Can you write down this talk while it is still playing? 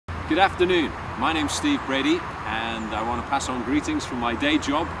Good afternoon, my name's Steve Brady and I want to pass on greetings from my day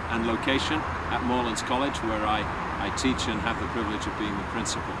job and location at Moorlands College, where I teach and have the privilege of being the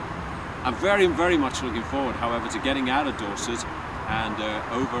principal. I'm very much looking forward, however, to getting out of Dorset and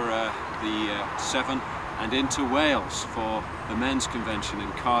over the Severn and into Wales for the men's convention in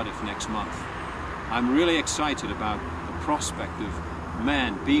Cardiff next month. I'm really excited about the prospect of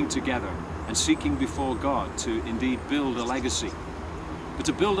men being together and seeking before God to indeed build a legacy. But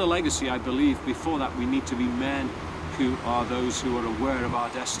to build a legacy, I believe before that we need to be men who are those who are aware of our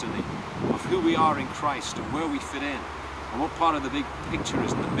destiny, of who we are in Christ and where we fit in, and what part of the big picture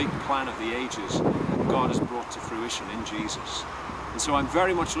is, and the big plan of the ages that God has brought to fruition in Jesus. And so I'm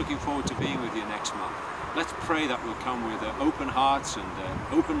very much looking forward to being with you next month. Let's pray that we'll come with open hearts and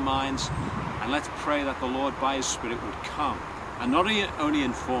open minds, and let's pray that the Lord by His Spirit would come and not only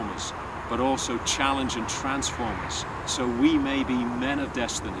inform us, but also challenge and transform us, so we may be men of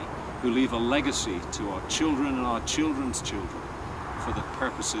destiny who leave a legacy to our children and our children's children for the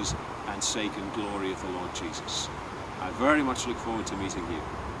purposes and sake and glory of the Lord Jesus. I very much look forward to meeting you.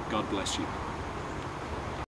 God bless you.